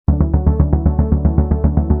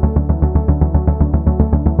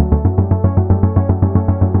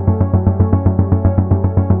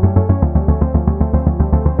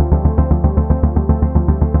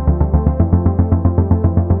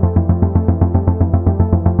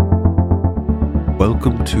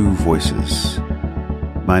Welcome to Voices.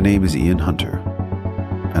 My name is Ian Hunter,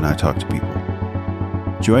 and I talk to people.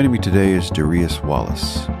 Joining me today is Darius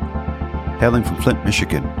Wallace. Hailing from Flint,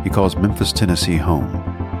 Michigan, he calls Memphis, Tennessee home,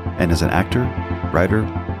 and is an actor, writer,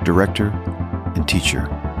 director, and teacher.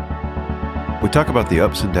 We talk about the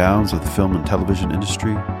ups and downs of the film and television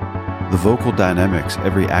industry, the vocal dynamics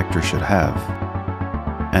every actor should have,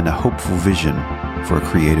 and a hopeful vision for a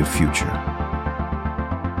creative future.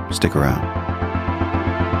 Stick around.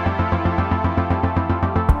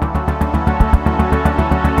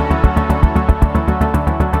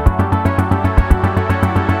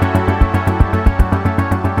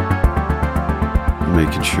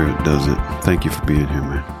 Making sure it does it. Thank you for being here,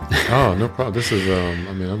 man. Oh, no problem. This is,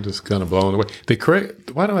 I'm just kind of blown away.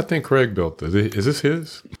 Why do I think Craig built this? Is this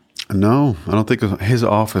his? No, I don't think his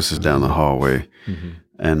office is down the hallway. Mm-hmm.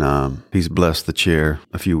 And he's blessed the chair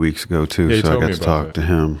a few weeks ago, too, yeah, so I got to talk to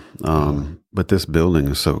him. But this building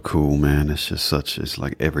is so cool, man. It's just it's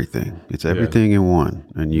like everything. It's everything in one.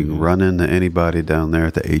 And you can run into anybody down there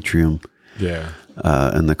at the atrium. Yeah.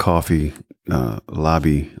 And the coffee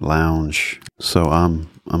lobby lounge. So I'm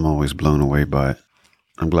always blown away by it.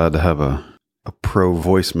 I'm glad to have a pro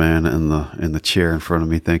voice man in the chair in front of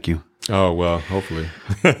me. Thank you. Oh, well, hopefully.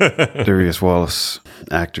 Darius Wallace,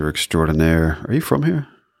 actor extraordinaire. Are you from here?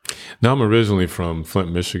 No, I'm originally from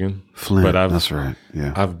Flint, Michigan. Flint, but that's right.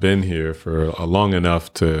 Yeah, I've been here for long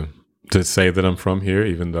enough to say that I'm from here,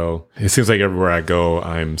 even though it seems like everywhere I go,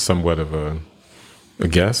 I'm somewhat of a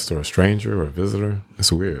guest or a stranger or a visitor.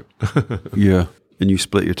 It's weird. Yeah. And you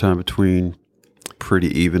split your time between pretty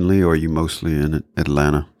evenly, or are you mostly in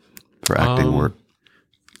Atlanta for acting work?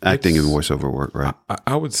 Acting and voiceover work, right?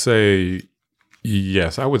 I would say,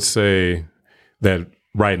 yes. I would say that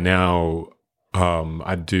right now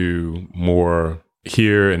I do more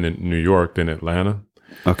here in New York than Atlanta.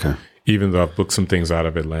 Okay. Even though I've booked some things out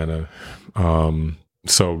of Atlanta.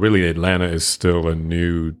 So really Atlanta is still a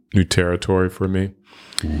new territory for me.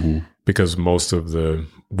 Mm-hmm. Because most of the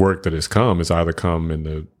work that has come either come in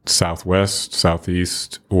the Southwest,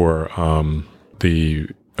 Southeast, or the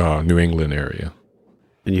New England area.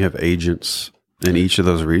 And you have agents in each of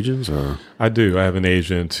those regions, or? I do. I have an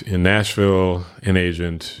agent in Nashville, an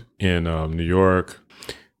agent in New York,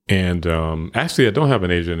 and actually I don't have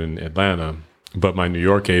an agent in Atlanta, but my New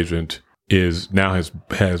York agent has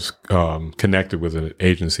connected with an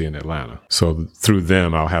agency in Atlanta. So through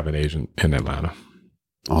them, I'll have an agent in Atlanta.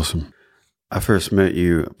 Awesome. I first met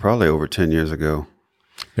you probably over 10 years ago.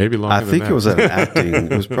 Maybe longer than that. I think it was at an acting.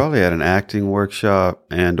 It was probably at an acting workshop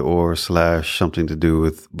 / something to do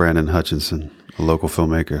with Brandon Hutchinson, a local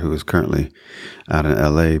filmmaker who is currently out in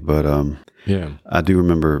LA. But I do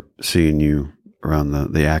remember seeing you around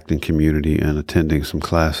the acting community and attending some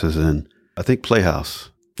classes in, I think,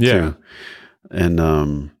 Playhouse. Yeah. Too. And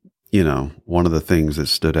one of the things that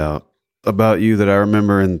stood out about you that I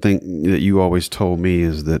remember and think that you always told me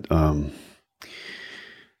is that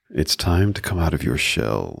it's time to come out of your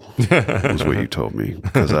shell, was what you told me,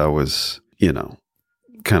 because I was,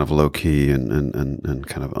 kind of low key and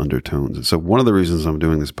kind of undertones. And so one of the reasons I'm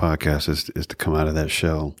doing this podcast is to come out of that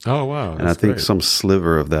shell. Oh, wow. And I think some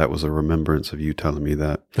sliver of that was a remembrance of you telling me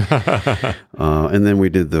that. And then we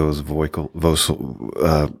did those vocal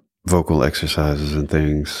exercises and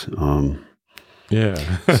things.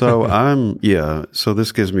 So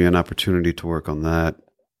this gives me an opportunity to work on that.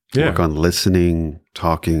 Work on listening,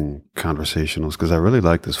 talking, conversationals, because I really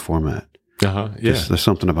like this format. There's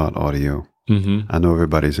something about audio. Mm-hmm. I know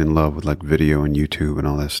everybody's in love with like video and YouTube and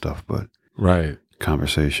all that stuff, but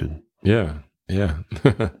conversation. Yeah.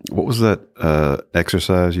 What was that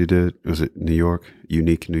exercise you did? Was it New York?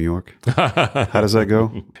 Unique New York? How does that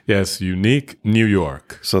go? Yes, Unique New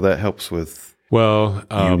York. So that helps with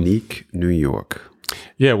Unique New York.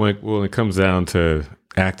 Yeah, when it comes down to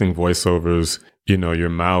acting voiceovers, your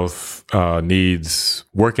mouth needs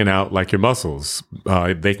working out like your muscles.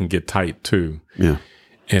 They can get tight too. Yeah.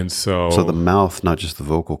 And so the mouth, not just the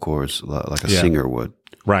vocal cords, like a singer would.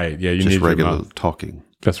 Right. Yeah. You just need regular your mouth. Talking.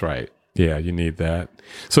 That's right. Yeah. You need that.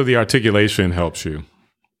 So the articulation helps you,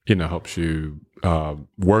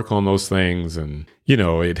 work on those things, and,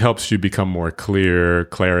 it helps you become more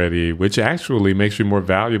clarity, which actually makes you more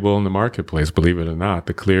valuable in the marketplace. Believe it or not,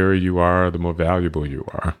 the clearer you are, the more valuable you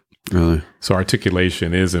are. Really? So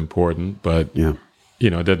articulation is important, but it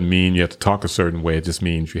doesn't mean you have to talk a certain way. It just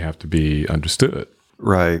means you have to be understood.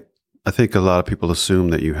 Right. I think a lot of people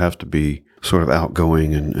assume that you have to be sort of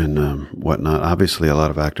outgoing and whatnot. Obviously, a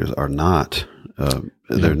lot of actors are not.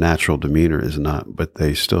 Their natural demeanor is not, but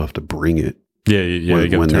they still have to bring it. Yeah.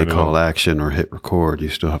 When they call action or hit record, you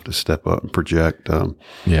still have to step up and project.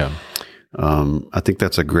 I think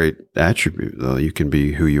that's a great attribute, though. You can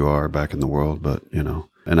be who you are back in the world, but,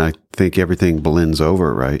 and I think everything blends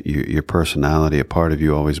over, right? Your personality, a part of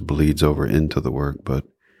you always bleeds over into the work, but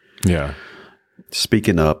yeah,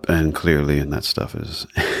 speaking up and clearly and that stuff is...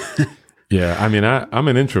 Yeah, I mean, I'm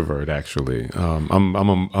an introvert, actually.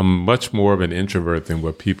 I'm much more of an introvert than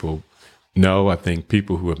what people know. I think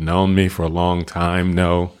people who have known me for a long time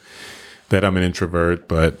know that I'm an introvert,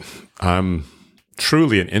 but I'm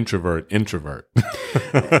truly an introvert.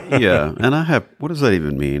 Yeah, and what does that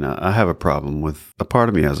even mean? I have a problem with, a part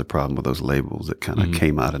of me has a problem with those labels that kind of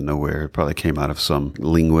came out of nowhere. It probably came out of some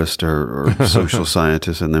linguist or social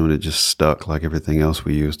scientist, and then it just stuck like everything else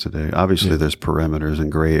we use today. Obviously, there's perimeters and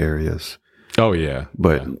gray areas. Oh, yeah.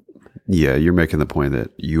 But yeah, you're making the point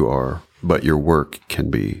that you are, but your work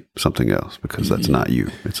can be something else because that's not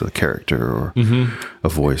you. It's a character or a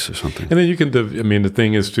voice or something. And then you can, the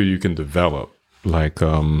thing is too, you can develop. Like,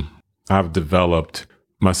 I've developed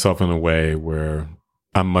myself in a way where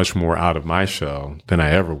I'm much more out of my shell than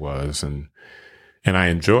I ever was. And I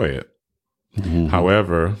enjoy it.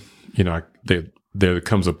 However, there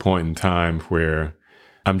comes a point in time where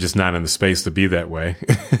I'm just not in the space to be that way.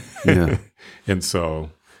 Yeah. And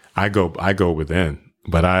so I go within,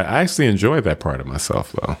 but I actually enjoy that part of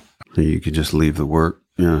myself though. So you could just leave the work,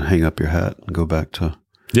 hang up your hat and go back to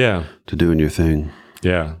doing your thing.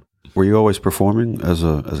 Yeah. Were you always performing as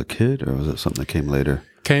a kid, or was it something that came later?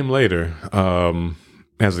 Came later.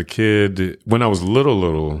 As a kid, when I was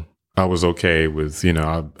little, I was okay with,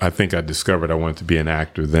 I think I discovered I wanted to be an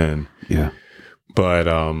actor then. Yeah. But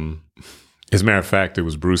as a matter of fact, it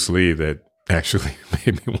was Bruce Lee that actually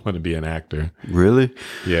made me want to be an actor. Really?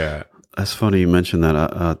 Yeah. That's funny you mentioned that.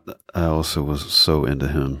 I also was so into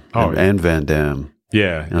him. Oh, and Van Damme.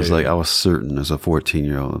 Yeah. And I was certain as a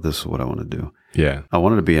 14-year-old that this is what I want to do. Yeah. I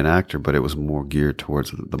wanted to be an actor, but it was more geared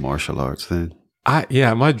towards the martial arts thing.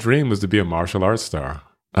 My dream was to be a martial arts star.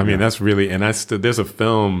 I mean, that's really, and there's a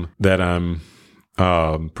film that I'm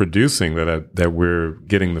producing that we're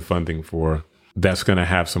getting the funding for that's going to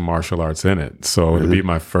have some martial arts in it. So it'll be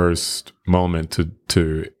my first moment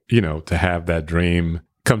to have that dream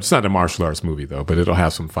come. It's not a martial arts movie though, but it'll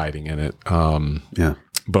have some fighting in it.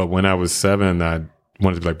 But when I was 7, I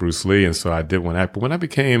wanted to be like Bruce Lee. And so I did one act. But when I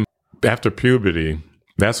became, after puberty,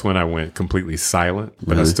 that's when I went completely silent,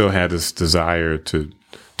 but I still had this desire to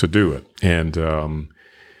do it. And,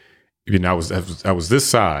 I was this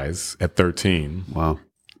size at 13. Wow.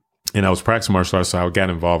 And I was practicing martial arts. So I got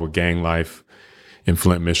involved with gang life in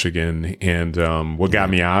Flint, Michigan. And what got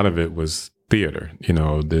me out of it was theater.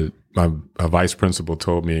 My vice principal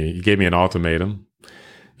told me, he gave me an ultimatum.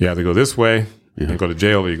 You have to go this way and go to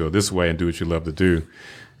jail, or you go this way and do what you love to do.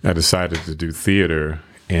 I decided to do theater.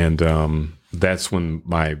 And that's when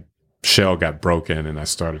my shell got broken and I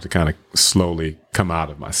started to kind of slowly come out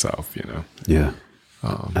of myself, Yeah.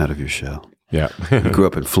 Out of your shell. Yeah. You grew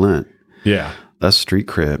up in Flint. Yeah. That's street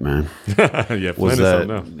cred, man. Yeah, was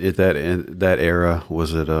that era?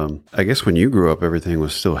 Was it? I guess when you grew up, everything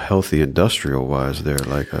was still healthy, industrial wise. There,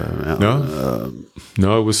 no,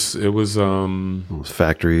 it was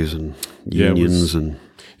factories and unions and.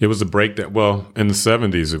 It was a breakdown. Well, in the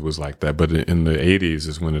 70s, it was like that, but in the 80s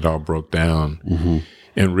is when it all broke down,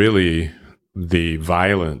 and really the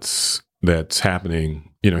violence that's happening,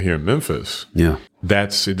 here in Memphis. Yeah. It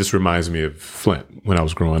just reminds me of Flint when I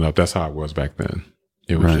was growing up. That's how it was back then.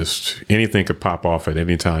 It was just anything could pop off at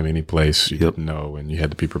any time, any place you didn't know, and you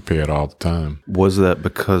had to be prepared all the time. Was that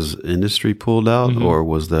because industry pulled out, or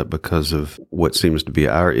was that because of what seems to be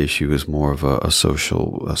our issue is more of a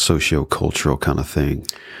socio-cultural kind of thing,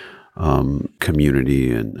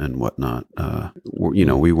 community and whatnot?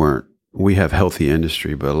 We have healthy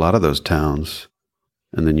industry, but a lot of those towns.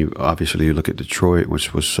 And then you look at Detroit,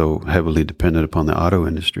 which was so heavily dependent upon the auto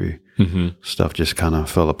industry. Stuff just kind of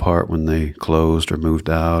fell apart when they closed or moved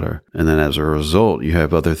out, and then as a result, you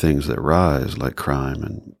have other things that rise like crime,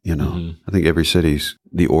 and I think every city's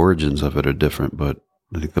the origins of it are different, but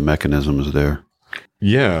I think the mechanism is there.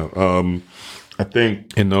 Yeah, I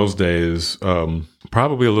think in those days,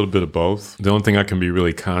 probably a little bit of both. The only thing I can be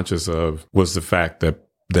really conscious of was the fact that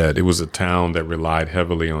it was a town that relied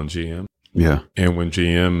heavily on GM. Yeah. And when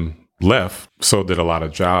GM left, so did a lot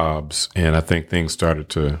of jobs. And I think things started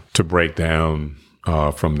to break down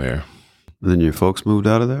from there. Then your folks moved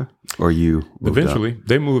out of there? Or you moved Eventually. out?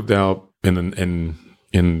 They moved out in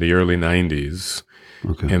the early 90s.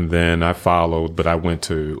 Okay. And then I followed, but I went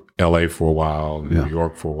to LA for a while, New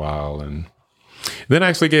York for a while, and then I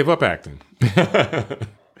actually gave up acting.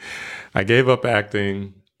 I gave up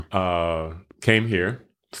acting, came here,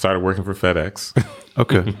 started working for FedEx.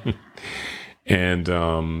 Okay. And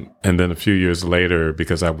then a few years later,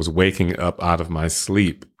 because I was waking up out of my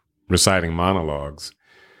sleep reciting monologues,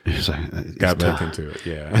 got back into it.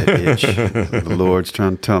 Yeah. The Lord's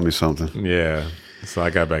trying to tell me something. Yeah. So I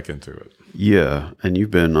got back into it. Yeah. And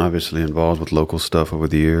you've been obviously involved with local stuff over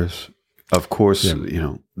the years. Of course,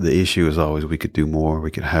 the issue is always we could do more,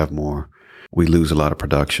 we could have more. We lose a lot of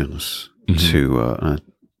productions to, I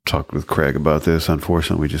talked with Craig about this.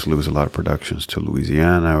 Unfortunately, we just lose a lot of productions to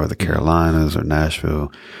Louisiana or the Carolinas or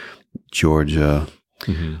Nashville, Georgia.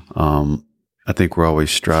 I think we're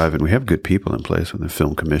always striving. We have good people in place with the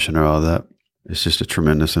film commissioner, all that. It's just a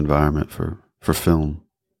tremendous environment for film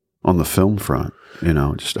on the film front,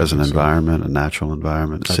 just as an environment, a natural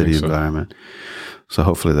environment, a city environment. So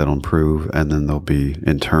hopefully that'll improve, and then there'll be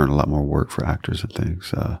in turn a lot more work for actors and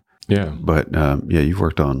things. But you've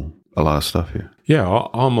worked on a lot of stuff here. Yeah,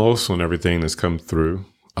 almost on everything that's come through.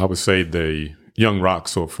 I would say the Young Rock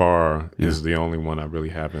so far is the only one I really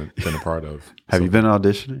haven't been a part of. Have you been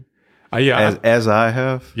auditioning? As I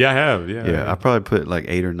have? Yeah, I have. Yeah. I probably put like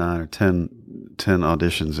 8 or 9 or 10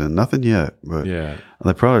 auditions in. Nothing yet. But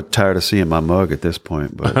they're probably tired of seeing my mug at this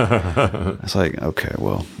point. But it's like, okay,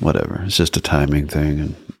 well, whatever. It's just a timing thing.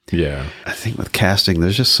 And I think with casting,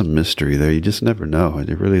 there's just some mystery there. You just never know. It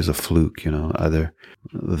really is a fluke, Either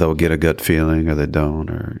they'll get a gut feeling or they don't,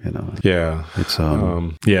 or, Yeah. It's,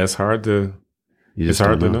 it's hard to... It's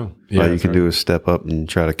hard to know. Yeah, all you can do is step up and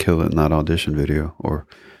try to kill it in that audition video or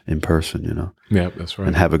in person, Yeah, that's right.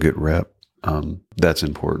 And have a good rep. That's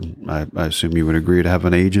important. I assume you would agree to have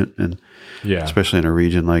an agent, and especially in a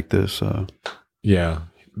region like this.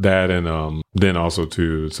 That and then also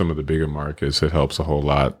to some of the bigger markets, it helps a whole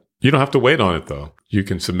lot. You don't have to wait on it though. You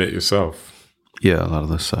can submit yourself. Yeah, a lot of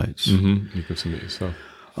those sites. You can submit yourself.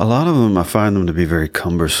 A lot of them, I find them to be very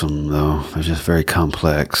cumbersome, though. They're just very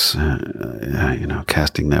complex.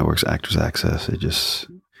 Casting networks, Actors Access.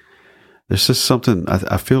 There's just something.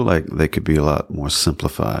 I feel like they could be a lot more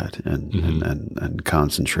simplified and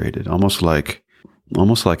concentrated, almost like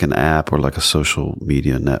an app or like a social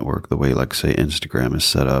media network. The way, like, say, Instagram is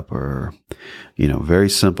set up, or very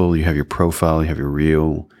simple. You have your profile, you have your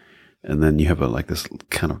reel, and then you have this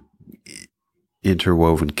kind of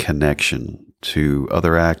interwoven connection to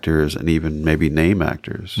other actors and even maybe name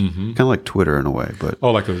actors, kind of like Twitter in a way, but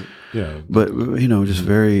just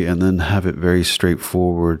very, and then have it very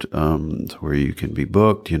straightforward, to where you can be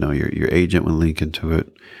booked. Your agent will link into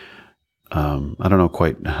it. I don't know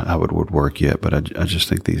quite how it would work yet, but I just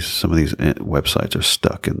think some of these websites are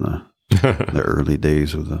stuck in the early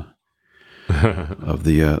days of the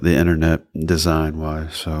internet design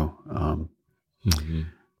wise. So.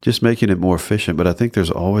 Just making it more efficient, but I think there's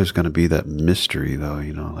always going to be that mystery, though.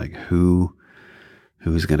 Like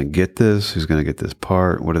who's going to get this? Who's going to get this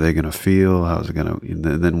part? What are they going to feel? How's it going to? And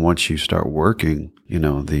then once you start working,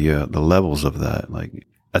 the levels of that. Like,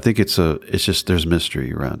 I think it's just there's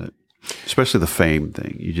mystery around it, especially the fame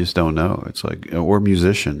thing. You just don't know. It's like, or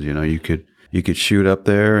musicians. You could shoot up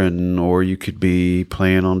there, or you could be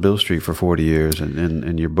playing on Bill Street for 40 years,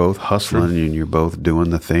 and you're both hustling, and you're both doing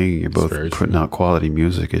the thing. You're both putting out quality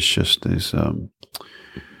music. It's just this, I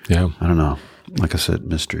don't know. Like I said,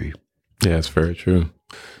 mystery. Yeah, it's very true.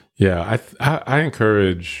 Yeah, I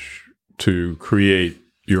encourage to create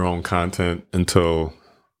your own content until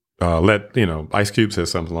Ice Cube said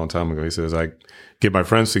something a long time ago. He says, I get my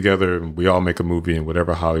friends together, and we all make a movie, and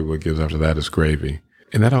whatever Hollywood gives after that is gravy.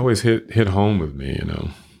 And that always hit home with me,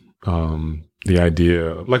 the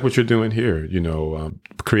idea, like what you're doing here,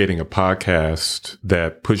 creating a podcast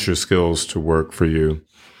that puts your skills to work for you,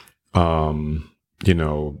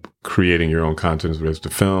 creating your own content, whether it's the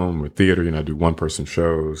film or theater, I do one-person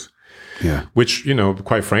shows, which,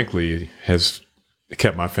 quite frankly, has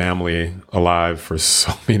kept my family alive for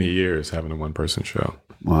so many years, having a one-person show.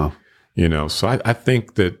 Wow. So I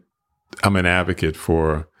think that I'm an advocate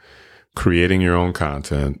for creating your own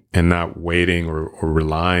content and not waiting or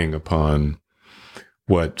relying upon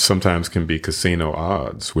what sometimes can be casino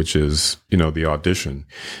odds, which is, the audition.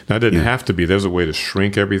 Now, it didn't have to be. There's a way to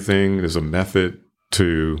shrink everything. There's a method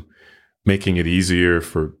to making it easier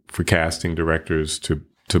for casting directors to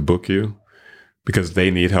book you, because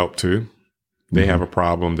they need help too. They have a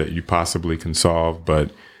problem that you possibly can solve,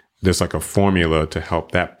 but there's like a formula to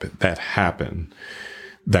help that happen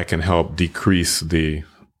that can help decrease the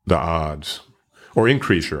odds, or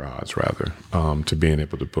increase your odds rather, to being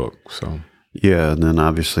able to book. So and then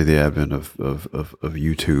obviously the advent of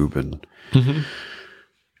YouTube and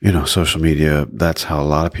social media. That's how a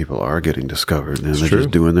lot of people are getting discovered, and they're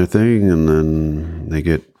just doing their thing, and then they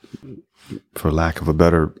get, for lack of a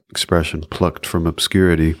better expression, plucked from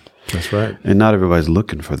obscurity. That's right. And not everybody's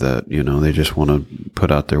looking for that, they just want to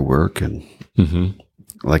put out their work. And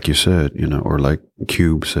like you said, or like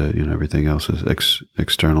Cube said, everything else is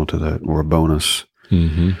external to that, or a bonus.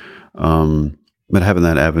 But having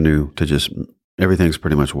that avenue to just, everything's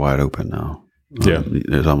pretty much wide open now. Yeah.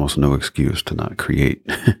 There's almost no excuse to not create.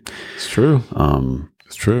 It's true.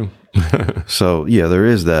 It's true. So yeah, there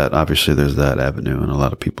is that. Obviously, there's that avenue, and a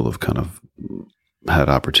lot of people have kind of had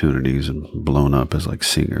opportunities and blown up as like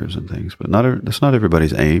singers and things. But that's not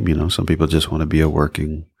everybody's aim. Some people just want to be a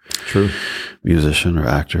working musician or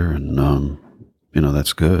actor, and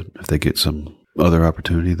that's good. If they get some other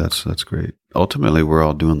opportunity, that's great. Ultimately, we're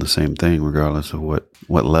all doing the same thing, regardless of what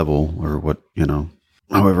level or what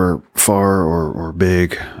however far or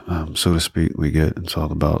big, so to speak, we get.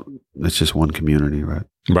 It's just one community, right?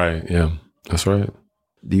 Right. Yeah, that's right.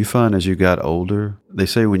 Do you find as you got older, they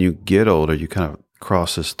say when you get older, you kind of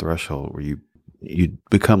cross this threshold where you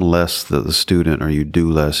become less the student, or you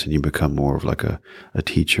do less and you become more of like a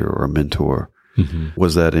teacher or a mentor.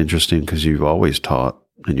 Was that interesting? Because you've always taught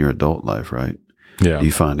in your adult life, right? Yeah. Do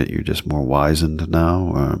you find that you're just more wizened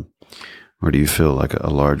now? Or do you feel like a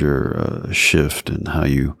larger shift in how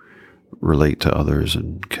you relate to others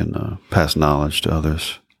and can pass knowledge to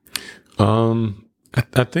others?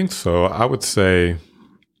 I think so. I would say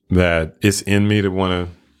that it's in me to want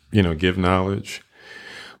to, give knowledge.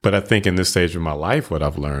 But I think in this stage of my life, what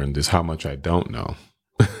I've learned is how much I don't know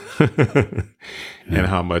and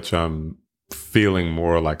how much I'm feeling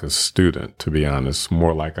more like a student, to be honest,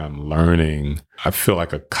 more like I'm learning. I feel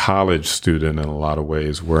like a college student in a lot of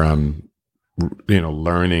ways, where I'm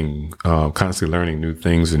learning, constantly learning new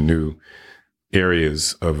things and new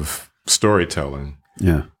areas of storytelling.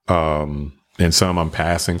 Yeah. And some I'm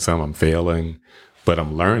passing, some I'm failing, but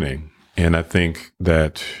I'm learning. And I think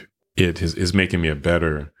that it is making me a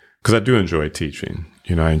better, because I do enjoy teaching.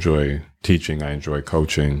 I enjoy teaching, I enjoy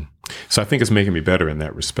coaching. So I think it's making me better in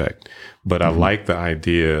that respect. But I like the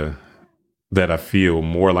idea that I feel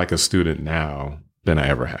more like a student now than I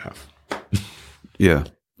ever have. Yeah.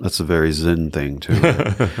 That's a very Zen thing too.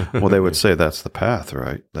 Right? Well, they would say that's the path,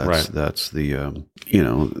 right? That's the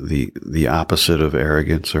the opposite of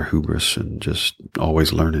arrogance or hubris, and just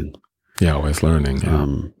always learning. Yeah, always learning. Yeah.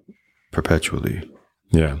 Perpetually.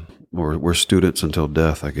 Yeah. We're students until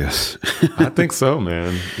death, I guess. I think so,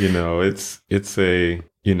 man. It's a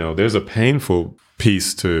there's a painful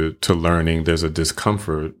piece to learning. There's a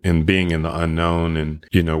discomfort in being in the unknown, and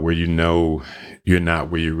where you're not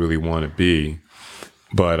where you really want to be.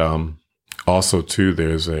 But also too,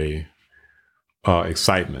 there's a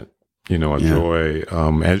excitement, a joy,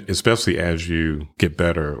 especially as you get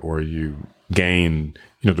better or you gain.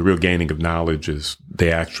 The real gaining of knowledge is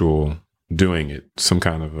the actual doing it, some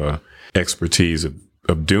kind of expertise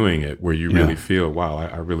of doing it, where you really feel, wow,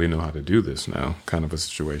 I really know how to do this now, kind of a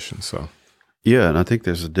situation. So, yeah, and I think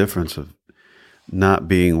there's a difference of not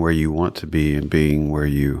being where you want to be and being where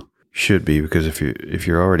you should be, because if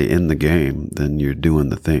you're already in the game, then you're doing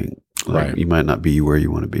the thing. Right. You might not be where you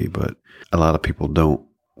want to be, but a lot of people don't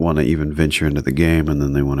want to even venture into the game, and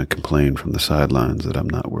then they want to complain from the sidelines that I'm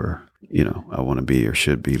not where I want to be or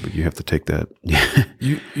should be. But you have to take that.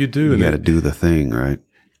 You do. You got to do the thing, right?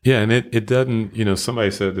 Yeah, and it doesn't. Somebody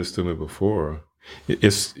said this to me before.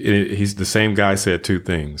 He's the same guy said two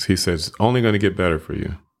things. He says it's only going to get better for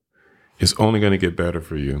you. It's only going to get better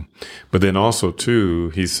for you. But then also, too,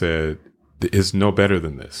 he said, it's no better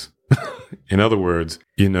than this. In other words,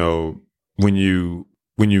 when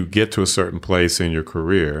you get to a certain place in your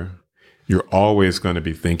career, you're always going to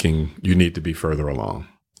be thinking you need to be further along.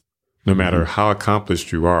 No matter how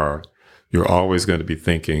accomplished you are, you're always going to be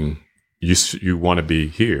thinking you want to be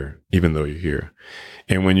here, even though you're here.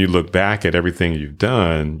 And when you look back at everything you've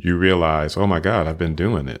done, you realize, oh my God, I've been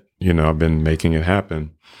doing it. I've been making it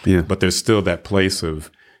happen. Yeah. But there's still that place of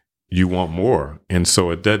you want more. And so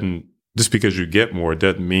it doesn't, just because you get more, it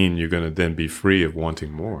doesn't mean you're going to then be free of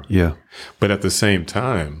wanting more. Yeah. But at the same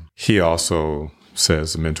time, he also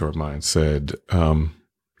says, a mentor of mine said,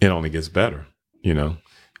 it only gets better,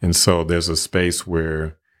 And so there's a space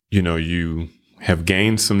where, you have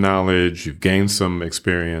gained some knowledge, you've gained some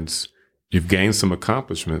experience, you've gained some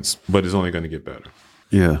accomplishments, but it's only going to get better.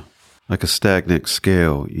 Yeah. Like a stagnant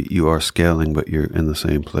scale. You are scaling, but you're in the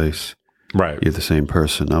same place. Right. You're the same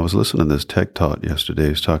person. I was listening to this tech talk yesterday.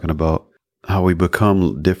 It's talking about how we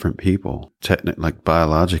become different people. Like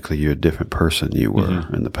biologically, you're a different person you were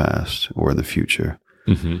in the past or in the future.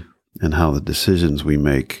 And how the decisions we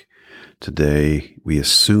make today, we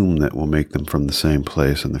assume that we'll make them from the same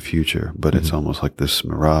place in the future. But it's almost like this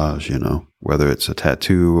mirage, whether it's a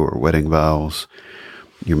tattoo or wedding vows,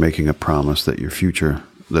 you're making a promise that your future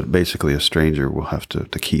that basically a stranger will have to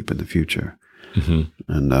keep in the future.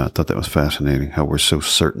 Mm-hmm. And I thought that was fascinating, how we're so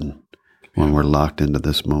certain when we're locked into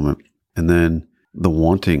this moment. And then the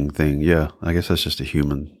wanting thing, I guess that's just a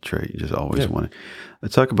human trait. You just always want it. I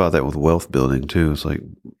talk about that with wealth building too. It's like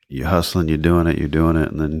you're hustling, you're doing it,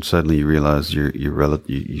 and then suddenly you realize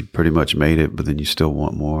you pretty much made it, but then you still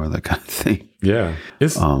want more, that kind of thing. Yeah,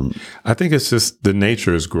 I think it's just the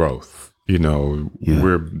nature is growth.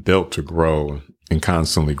 We're built to grow and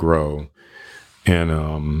constantly grow,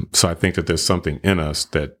 and so I think that there's something in us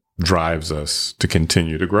that drives us to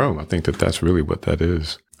continue to grow. I think that that's really what that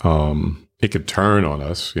is. It could turn on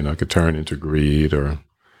us, it could turn into greed or,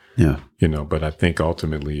 but I think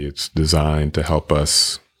ultimately it's designed to help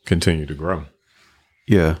us continue to grow.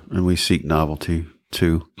 Yeah. And we seek novelty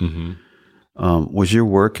too. Mm-hmm. Was your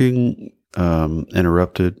working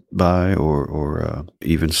interrupted by or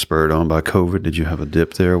even spurred on by COVID? Did you have a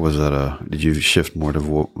dip there? Did you shift more to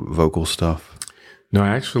vocal stuff? No,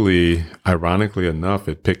 actually, ironically enough,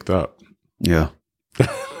 it picked up. Yeah.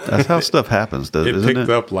 That's how stuff happens, isn't it? It picked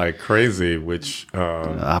up like crazy, which...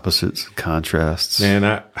 opposites, contrasts.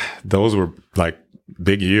 Man, those were like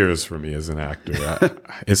big years for me as an actor.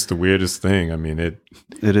 It's the weirdest thing. I mean, it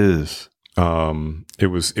is. It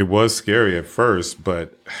was scary at first,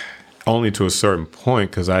 but only to a certain point,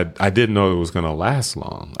 because I didn't know it was going to last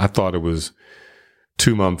long. I thought it was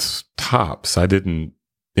 2 months tops. I didn't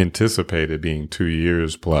anticipate it being 2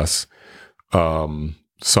 years plus. So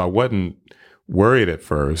I wasn't worried at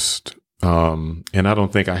first. And I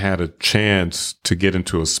don't think I had a chance to get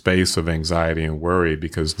into a space of anxiety and worry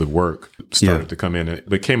because the work started to come in.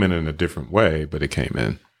 It came in a different way, but it came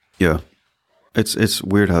in. Yeah. It's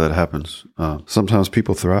weird how that happens. Sometimes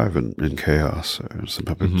people thrive in chaos.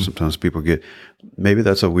 Sometimes people get, maybe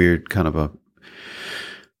that's a weird kind of a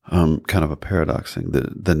paradox thing.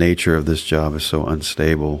 The nature of this job is so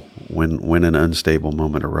unstable. When an unstable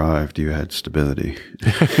moment arrived, you had stability,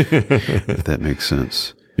 if that makes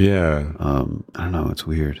sense. Yeah. I don't know. It's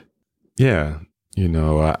weird. Yeah.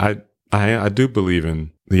 I do believe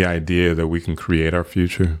in the idea that we can create our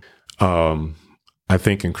future. I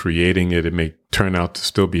think in creating it, it may turn out to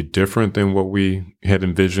still be different than what we had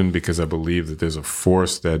envisioned, because I believe that there's a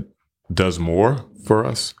force that does more for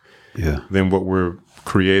us than what we're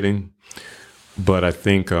creating. But I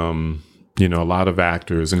think, a lot of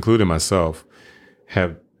actors, including myself,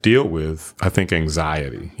 have deal with, I think,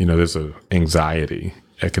 anxiety. There's a anxiety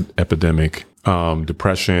epidemic,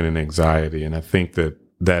 depression and anxiety. And I think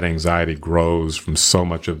that anxiety grows from so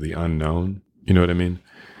much of the unknown. You know what I mean?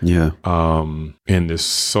 Yeah. And there's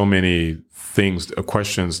so many things,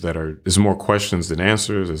 questions there's more questions than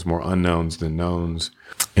answers. There's more unknowns than knowns.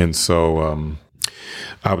 And so,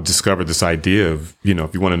 I would discover this idea of,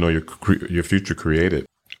 if you want to know your future, create it.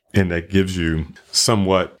 And that gives you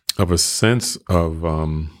somewhat of a sense of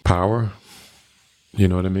power. You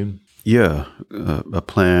know what I mean? Yeah. A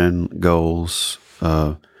plan, goals,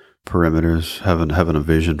 perimeters, having a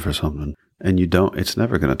vision for something. And it's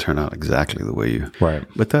never going to turn out exactly the way right.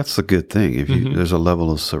 But that's the good thing. If there's a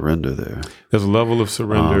level of surrender there. There's a level of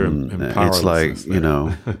surrender and powerlessness. It's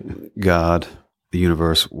like, God, the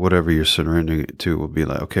universe, whatever you're surrendering it to, will be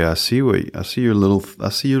like, okay, I see your little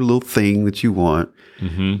thing that you want.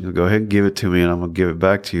 Mm-hmm. Go ahead and give it to me, and I'm gonna give it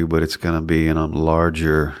back to you. But it's gonna be in a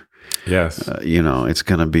larger. Yes. It's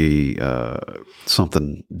gonna be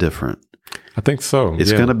something different. I think so.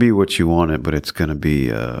 It's gonna be what you wanted, but it's gonna be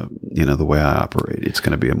the way I operate. It's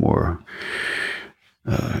gonna be a more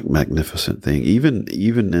magnificent thing.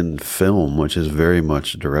 Even in film, which is very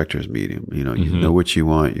much a director's medium, you know what you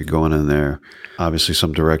want. You're going in there. Obviously,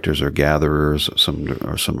 some directors are gatherers, some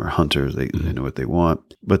are hunters. They know what they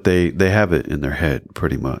want, but they have it in their head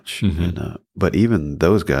pretty much. Mm-hmm. And, but even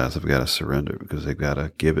those guys have got to surrender, because they've got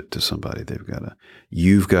to give it to somebody.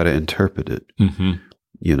 You've got to interpret it. Mm-hmm.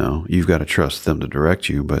 You've got to trust them to direct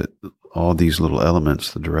you, but all these little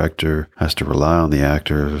elements, the director has to rely on the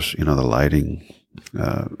actors, the lighting,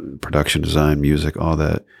 production design, music, all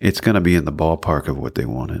that. It's going to be in the ballpark of what they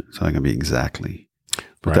wanted. It's not going to be exactly,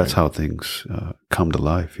 but that's how things come to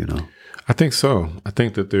life, I think so. I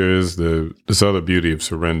think that there is this other beauty of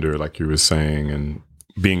surrender, like you were saying, and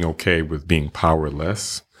being okay with being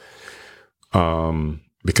powerless.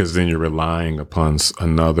 Because then you're relying upon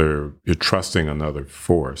you're trusting another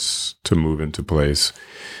force to move into place.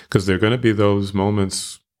 Because there are going to be those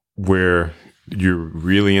moments where you're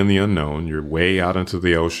really in the unknown. You're way out into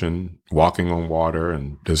the ocean, walking on water,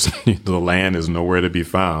 and the land is nowhere to be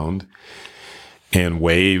found. And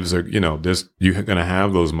waves are, you're going to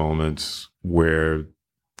have those moments where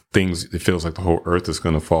it feels like the whole earth is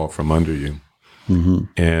going to fall from under you. Mm-hmm.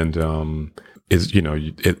 And is,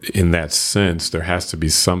 in that sense, there has to be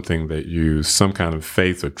something that you, some kind of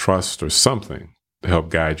faith or trust or something to help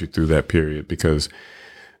guide you through that period, because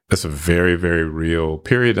that's a very, very real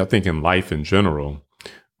period, I think, in life in general,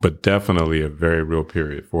 but definitely a very real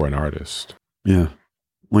period for an artist. Yeah.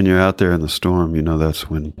 When you're out there in the storm, that's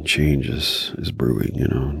when change is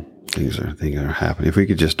brewing, things are happening. If we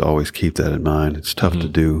could just always keep that in mind, it's tough to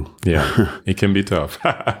do. Yeah, it can be tough.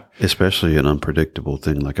 Especially an unpredictable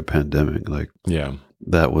thing like a pandemic. Yeah.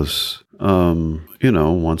 That was,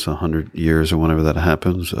 once 100 years or whenever that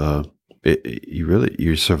happens,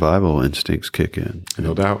 your survival instincts kick in.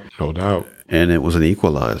 No doubt. And it was an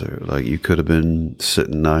equalizer. Like, you could have been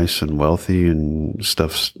sitting nice and wealthy and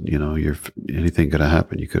stuff's, anything could have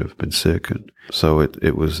happened. You could have been sick. And so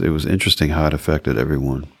it was interesting how it affected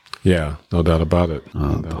everyone. Yeah, no doubt about it.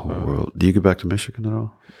 The whole world. Do you get back to Michigan at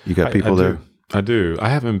all? You got people there? I do. I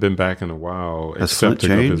haven't been back in a while. Has Flint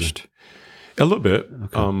changed? A little bit.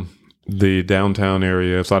 Okay. The downtown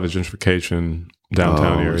area, it's a lot of gentrification.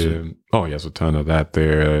 Downtown area. Oh, yes, a ton of that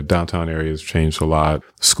there. Downtown area has changed a lot.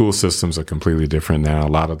 School systems are completely different now. A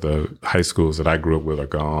lot of the high schools that I grew up with are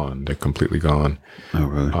gone. They're completely gone. Oh,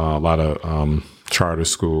 really? A lot of charter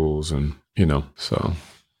schools and, so.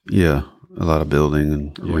 Yeah, a lot of building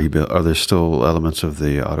and rebuild. Are there still elements of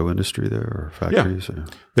the auto industry there or factories? Yeah,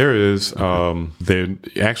 there is. There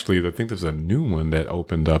actually, I think there's a new one that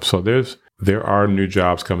opened up. So there are new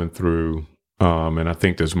jobs coming through. And I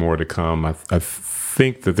think there's more to come. I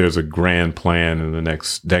think that there's a grand plan in the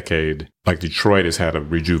next decade. Like, Detroit has had a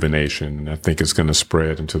rejuvenation, and I think it's going to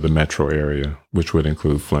spread into the metro area, which would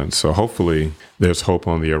include Flint. So hopefully there's hope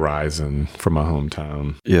on the horizon for my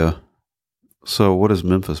hometown. Yeah. So what does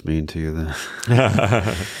Memphis mean to you then?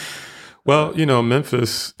 Well,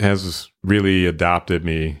 Memphis has really adopted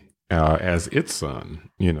me as its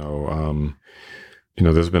son. There's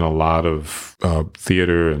been a lot of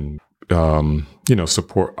theater and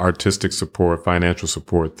support, artistic support, financial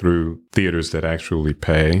support through theaters that actually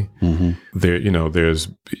pay. Mm-hmm. There's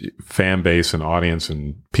fan base and audience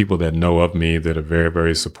and people that know of me that are very,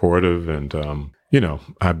 very supportive. And,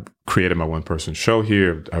 I created my one-person show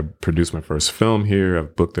here. I produced my first film here.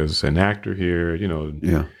 I've booked as an actor here,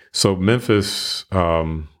 Yeah. So Memphis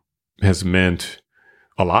has meant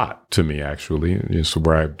a lot to me, actually. So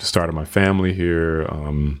where I started my family here,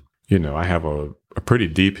 I have a pretty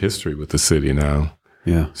deep history with the city now.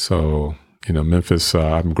 Yeah. So, Memphis,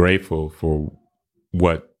 I'm grateful for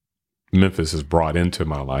what Memphis has brought into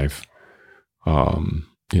my life.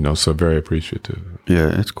 So very appreciative.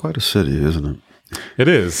 Yeah, it's quite a city, isn't it? It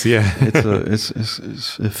is, yeah.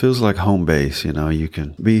 It feels like home base, you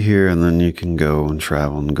can be here and then you can go and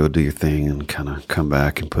travel and go do your thing and kind of come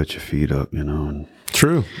back and put your feet up, and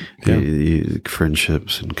True. Yeah.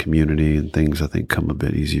 Friendships and community and things, I think, come a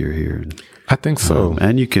bit easier here. I think so.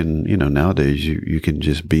 And you can, nowadays you can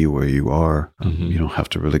just be where you are. Mm-hmm. You don't have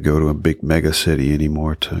to really go to a big mega city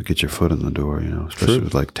anymore to get your foot in the door, especially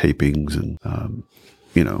with like tapings and,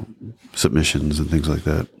 submissions and things like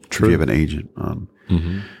that. True. If you have an agent.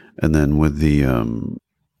 Mm-hmm. And then with the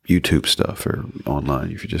YouTube stuff or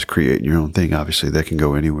online, if you just create your own thing, obviously that can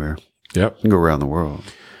go anywhere. Yep. It can go around the world.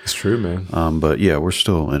 It's true, man. But yeah, we're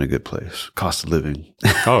still in a good place. Cost of living.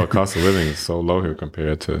 Cost of living is so low here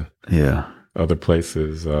compared to other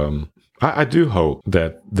places. I do hope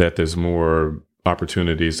that there's more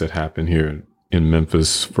opportunities that happen here in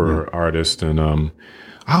Memphis for artists. And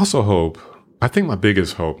I also hope, I think my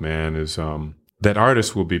biggest hope, man, is that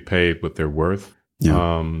artists will be paid what they're worth.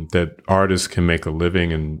 Yeah. That artists can make a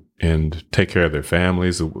living and take care of their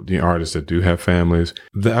families, the artists that do have families.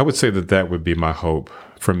 I would say that would be my hope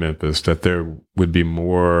for Memphis, that there would be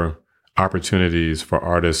more opportunities for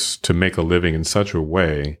artists to make a living in such a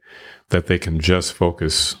way that they can just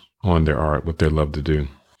focus on their art, what they love to do.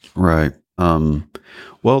 Right.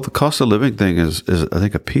 Well, the cost of living thing is I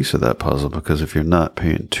think a piece of that puzzle, because if you're not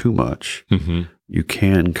paying too much, mm-hmm. you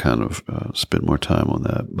can kind of spend more time on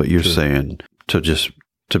that. But you're saying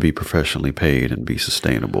to be professionally paid and be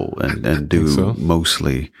sustainable and do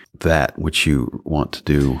mostly that which you want to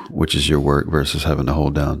do, which is your work, versus having to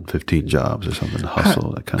hold down 15 jobs or something to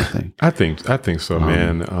hustle, that kind of thing. I think so,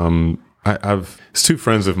 man. I've two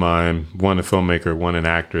friends of mine, one a filmmaker, one an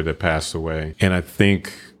actor that passed away. And I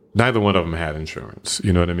think neither one of them had insurance.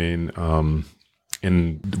 You know what I mean?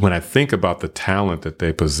 And when I think about the talent that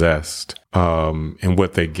they possessed and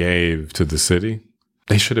what they gave to the city,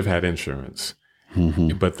 they should have had insurance.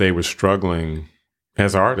 Mm-hmm. But they were struggling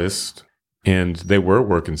as artists, and they were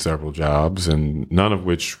working several jobs, and none of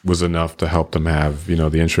which was enough to help them have,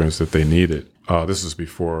 the insurance that they needed. This was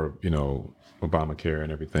before, Obamacare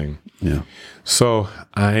and everything. Yeah. So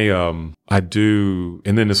I do,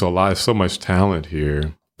 and then there's so much talent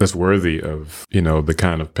here that's worthy of, the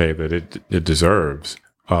kind of pay that it deserves.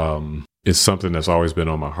 It's something that's always been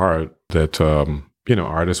on my heart that,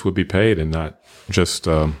 artists would be paid and not just,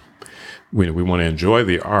 we want to enjoy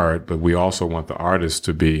the art, but we also want the artists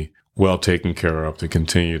to be well taken care of to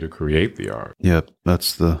continue to create the art. Yeah,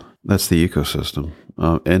 that's the ecosystem.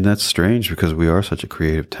 And that's strange because we are such a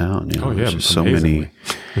creative town. Oh, yeah. There's just so many.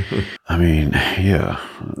 I mean, yeah,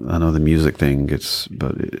 I know the music thing gets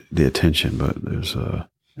the attention, but there's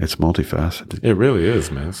it's multifaceted. It really is,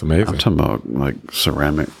 man. It's amazing. I'm talking about like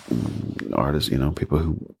ceramic artists, people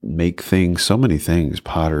who make things, so many things,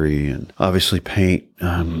 pottery and obviously paint,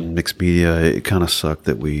 mixed media. It kind of sucked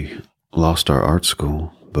that we lost our art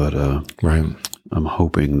school, but right. I'm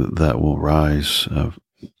hoping that will rise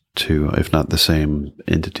to, if not the same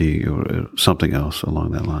entity, or something else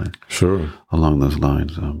along that line. Sure. Along those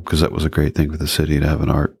lines, because that was a great thing for the city to have an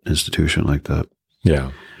art institution like that.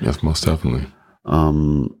 Yeah, yes, most definitely.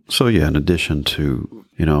 So yeah, in addition to,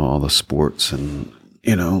 all the sports and,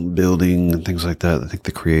 building and things like that, I think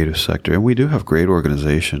the creative sector, and we do have great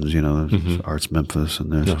organizations, there's Arts Memphis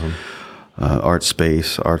and there's Art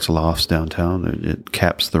Space, Arts Lofts downtown. It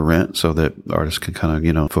caps the rent so that artists can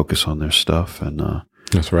kind of, focus on their stuff. And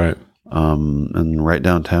that's right. And right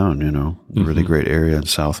downtown, really great area in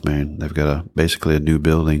South Main. They've got basically a new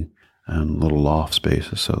building and little loft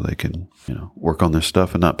spaces so they can, work on their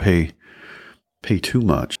stuff and not pay too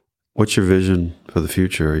much. What's your vision for the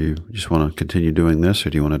future? You just want to continue doing this, or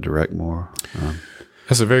do you want to direct more?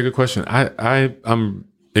 That's a very good question. I'm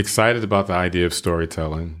excited about the idea of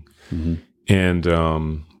storytelling, and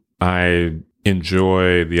I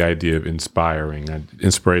enjoy the idea of inspiring.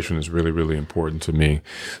 Inspiration is really, really important to me.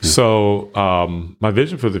 So my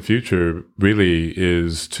vision for the future really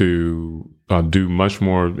is to do much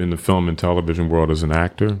more in the film and television world as an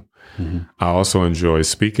actor. I also enjoy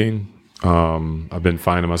speaking. I've been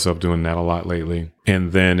finding myself doing that a lot lately.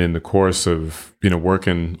 And then in the course of,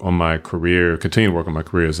 working on my career, continue to work on my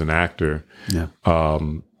career as an actor,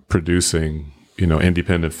 producing,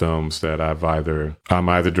 independent films that I'm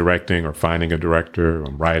either directing or finding a director,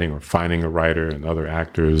 or writing or finding a writer and other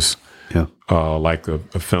actors. Yeah. Like a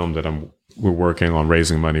film that we're working on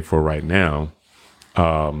raising money for right now.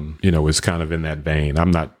 Is kind of in that vein.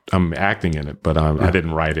 I'm acting in it, but I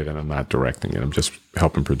didn't write it and I'm not directing it. I'm just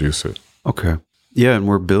helping produce it. Okay. Yeah, and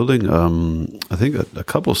we're building, I think, a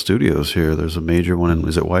couple studios here. There's a major one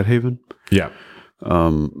is it Whitehaven? Yeah.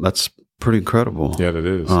 That's pretty incredible. Yeah, it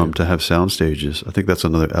is. To have sound stages. I think that's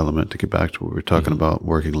another element to get back to what we were talking about,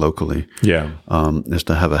 working locally. Yeah. Is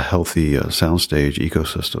to have a healthy soundstage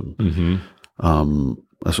ecosystem.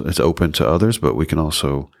 It's open to others, but we can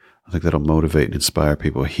also, I think that'll motivate and inspire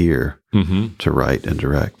people here to write and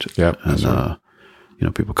direct. Yeah. And, right.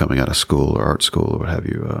 People coming out of school or art school or what have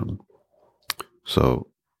you. So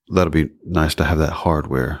that'll be nice to have that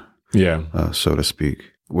hardware, so to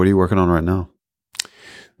speak. What are you working on right now?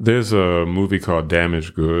 There's a movie called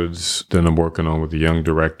Damaged Goods that I'm working on with the young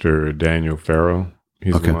director, Daniel Farrow.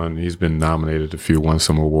 He's been nominated won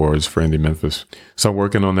some awards for Indie Memphis. So I'm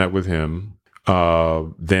working on that with him.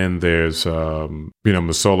 Then there's, I'm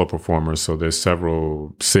a solo performer. So there's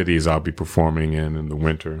several cities I'll be performing in the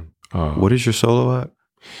winter. What is your solo act?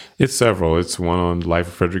 It's several. It's one on Life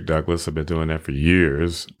of Frederick Douglas. I've been doing that for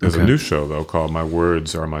years. There's a new show, though, called My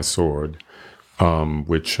Words Are My Sword,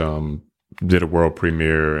 which did a world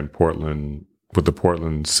premiere in Portland with the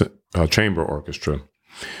Portland Chamber Orchestra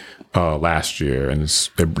last year. And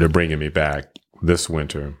they're bringing me back this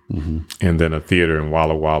winter. And then a theater in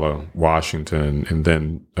Walla Walla, Washington, and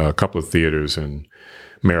then a couple of theaters in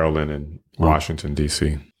Maryland and Washington,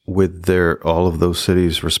 D.C. With all of those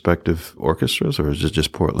cities' respective orchestras, or is it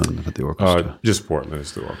just Portland at the orchestra? Just Portland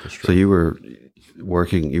is the orchestra. So you were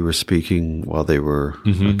speaking while they were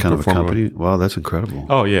kind of accompanying. Wow, that's incredible.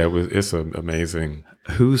 Oh yeah, it's an amazing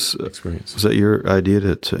experience. Was that your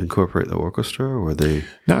idea to incorporate the orchestra, or were they?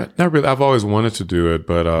 Not really. I've always wanted to do it,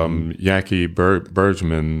 but Yaki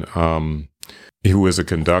Bergman, who was a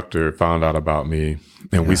conductor, found out about me,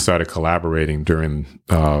 and we started collaborating during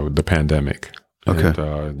the pandemic. Okay.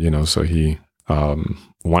 And, so he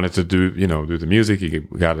wanted to do the music. He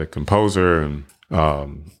got a composer and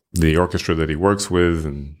the orchestra that he works with,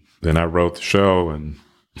 and then I wrote the show, and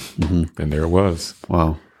there it was.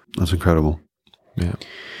 Wow, that's incredible. Yeah.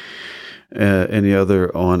 Any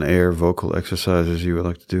other on-air vocal exercises you would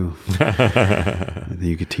like to do? That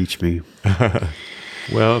you could teach me.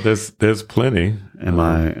 Well, there's plenty. Am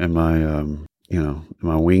I am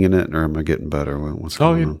I winging it or am I getting better? What's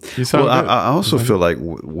going on? You sound good. I also feel like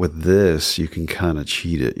with this, you can kind of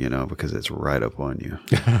cheat it, because it's right up on you.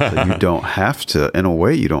 So you don't have to, in a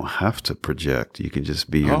way, you don't have to project. You can just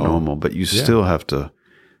be your normal, but you still have to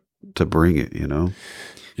bring it,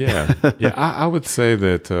 Yeah. Yeah. I would say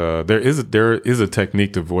that there is a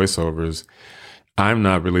technique to voiceovers. I'm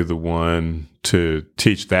not really the one to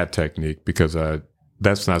teach that technique because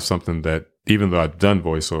that's not something that, even though I've done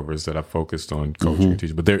voiceovers, that I focused on coaching and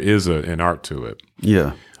teaching, but there is an art to it.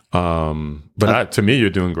 Yeah. But to me, you're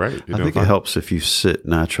doing great. I think it helps if you sit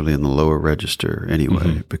naturally in the lower register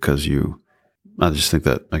anyway, because I just think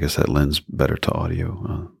that, I guess that lends better to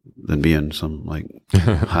audio than being some like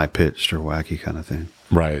high pitched or wacky kind of thing.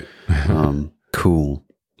 Right. Cool.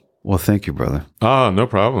 Well, thank you, brother. Oh, no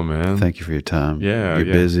problem, man. Thank you for your time. Yeah,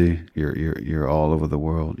 you're busy. You're all over the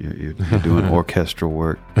world. You're doing orchestral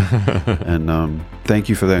work, and thank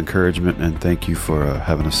you for the encouragement, and thank you for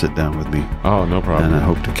having us sit down with me. Oh, no problem. And I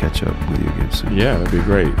hope to catch up with you again soon. Yeah, that'd be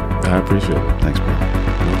great. I appreciate it. Thanks,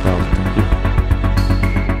 brother. No problem. Thank you.